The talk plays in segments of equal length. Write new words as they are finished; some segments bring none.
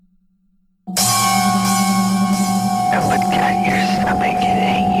cut your stomach and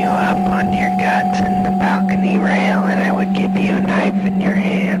hang you up on your guts in the balcony rail, and I would give you a knife in your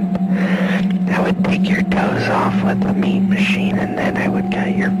hand. I would take your toes off with the meat machine, and then I would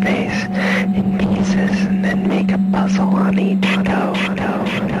cut your face in pieces and then make a puzzle on each toe.